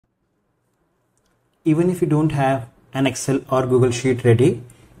even if you don't have an Excel or Google Sheet ready,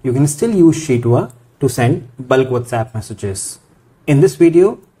 you can still use SheetWA to send bulk WhatsApp messages. In this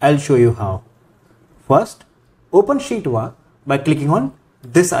video, I'll show you how. First, open SheetWA by clicking on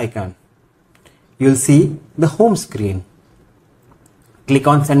this icon. You'll see the home screen. Click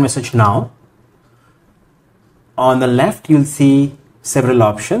on Send Message Now. On the left, you'll see several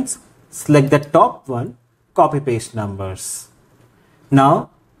options. Select the top one, copy paste numbers. Now,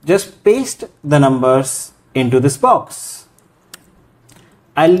 just paste the numbers into this box.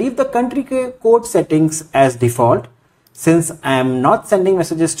 I'll leave the country code settings as default since I am not sending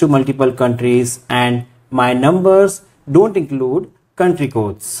messages to multiple countries and my numbers don't include country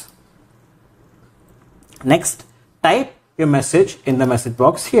codes. Next, type your message in the message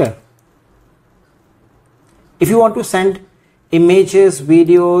box here. If you want to send images,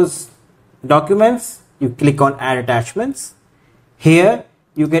 videos, documents, you click on Add Attachments. Here,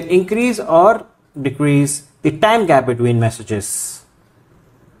 you can increase or decrease the time gap between messages.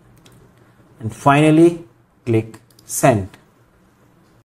 And finally, click Send.